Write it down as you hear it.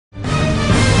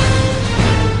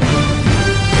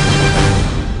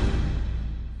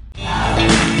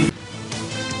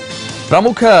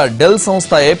ప్రముఖ డెల్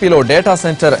సంస్థ ఏపీలో డేటా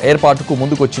సెంటర్ ఏర్పాటుకు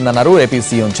ముందుకొచ్చిందన్నారు ఏపీ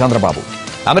సీఎం చంద్రబాబు.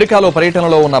 అమెరికాలో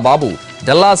పర్యటనలో ఉన్న బాబు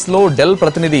డల్లాస్లో డెల్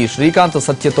ప్రతినిధి శ్రీకాంత్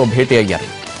సత్యతో భేటీ అయ్యారు.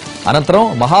 అనంతరం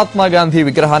మహాత్మా గాంధీ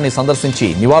విగ్రహాన్ని సందర్శించి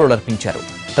నివాళులర్పించారు.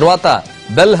 తర్వాత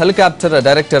బెల్ హెలికాప్టర్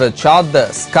డైరెక్టర్ చాద్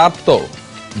స్కార్ప్తో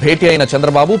భేటీ అయిన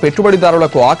చంద్రబాబు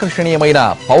పెట్టుబడిదారులకు ఆకర్షణీయమైన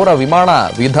పౌర విమాన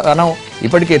విధానం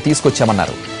ఇప్పటికే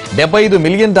తీసుకొచ్చామన్నారు. $75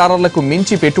 మిలియన్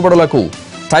మించి పెట్టుబడులకు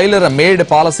టైలర్ మేడ్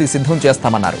పాలసీ సిద్ధం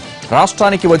చేస్తామన్నారు.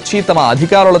 రాష్ట్రానికి వచ్చి తమ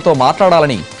అధికారులతో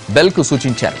మాట్లాడాలని బెల్కు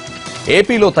సూచించారు.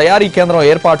 ఏపీలో తయారీ కేంద్రం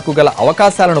ఏర్పాటుకు గల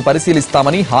అవకాశాలను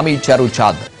పరిశీలిస్తామని హామీ ఇచ్చారు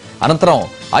చాద్. అనంతరం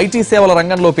ఐటీ సేవల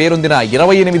రంగంలో పేరొందిన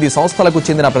 28 సంస్థలకు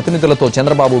చెందిన ప్రతినిధులతో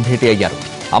చంద్రబాబు భేటీ అయ్యారు.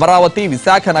 అమరావతి,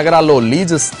 విశాఖ నగరాల్లో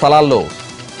లీజ్ స్థలాల్లో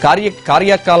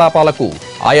కార్యకలాపాలకు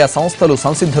ఆయా సంస్థలు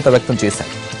సంసిద్ధత వ్యక్తం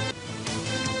చేశాయి.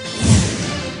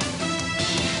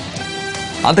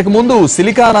 అంతకుముందు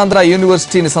సిలికానాంధ్ర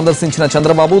యూనివర్సిటీని సందర్శించిన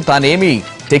చంద్రబాబు తానేమీ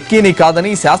టెక్కీని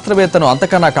కాదని, శాస్త్రవేత్తను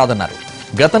అంతకన్నా కాదన్నారు.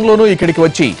 గతంలోనూ ఇక్కడికి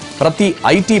వచ్చి ప్రతి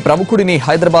ఐటీ ప్రముఖుడిని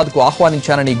హైదరాబాద్కు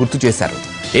ఆహ్వానించానని గుర్తు చేశారు.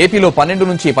 ఏపీలో 12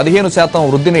 నుంచి 15%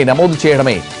 వృద్ధిని నమోదు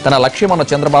చేయడమే తన లక్ష్యమన్న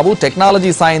చంద్రబాబు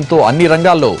టెక్నాలజీ సాయంతో అన్ని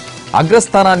రంగాల్లో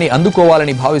అగ్రస్థానాన్ని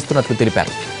అందుకోవాలని భావిస్తున్నట్లు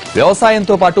తెలిపారు.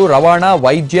 వ్యవసాయంతో పాటు రవాణా,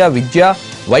 వైద్య, విద్య,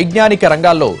 వైజ్ఞానిక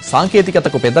రంగాల్లో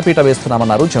సాంకేతికతకు పెద్దపీట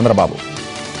వేస్తున్నామన్నారు చంద్రబాబు.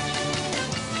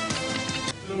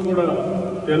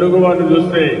 తెలుగు వారిని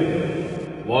చూస్తే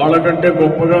వాళ్ళకంటే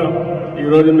గొప్పగా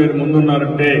ఈరోజు మీరు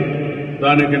ముందున్నారంటే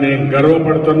దానికి నేను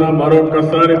గర్వపడుతున్నా.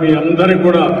 మరొకసారి మీ అందరికీ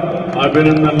కూడా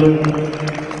అభినందనలు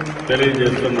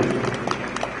తెలియజేస్తున్నాను.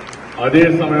 అదే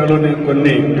సమయంలో నేను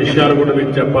కొన్ని విషయాలు కూడా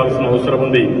మీకు చెప్పాల్సిన అవసరం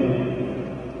ఉంది.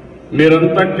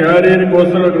 మీరంతా క్యారియర్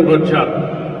కోసం ఇక్కడికి వచ్చారు.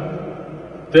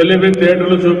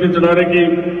 తెలివితేటలు చూపించడానికి,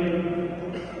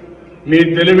 మీ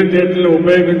తెలివితేటలు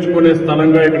ఉపయోగించుకునే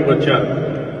స్థలంగా ఇక్కడికి వచ్చారు.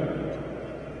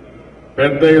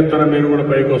 పెద్ద ఎత్తున మీరు కూడా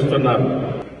పైకి వస్తున్నారు.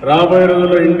 రాబోయే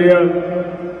రోజుల్లో ఇండియా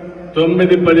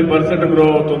 9-10% గ్రో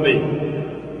అవుతుంది.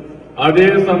 అదే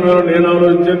సమయంలో నేను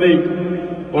ఆలోచించింది,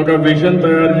 ఒక విజన్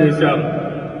తయారు చేశాను.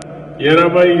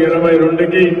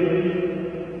 2022కి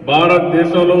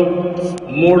భారతదేశంలో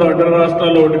 3 అగ్ర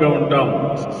రాష్ట్రాల్లో ఒకటిగా ఉంటాం.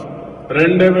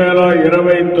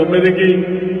 2029కి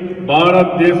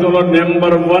భారతదేశంలో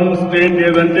నెంబర్ 1 స్టేట్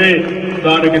ఏదంటే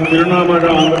దానికి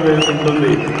చిరునామాగా ఆంధ్రప్రదేశ్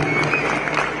ఉంటుంది.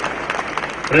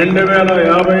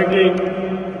 2050కి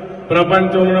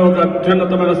ప్రపంచంలో ఒక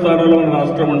అత్యున్నతమైన స్థానంలో ఉన్న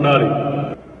రాష్ట్రం ఉండాలి.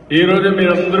 ఈ రోజు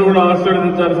మీరందరూ కూడా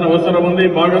ఆశీర్వదించాల్సిన అవసరం ఉంది,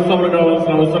 భాగస్వాములు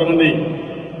కావాల్సిన అవసరం ఉంది.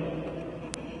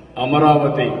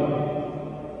 అమరావతి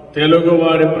తెలుగు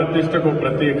వారి ప్రతిష్టకు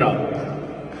ప్రతీక.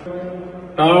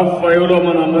 టాప్ 5లో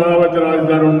మన అమరావతి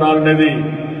రాజధాని ఉండాలనేది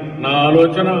నా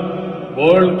ఆలోచన.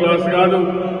 వరల్డ్ క్లాస్ కాదు,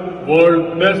 వరల్డ్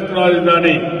బెస్ట్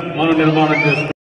రాజధాని మనం నిర్మాణం చేసుకోవాలి.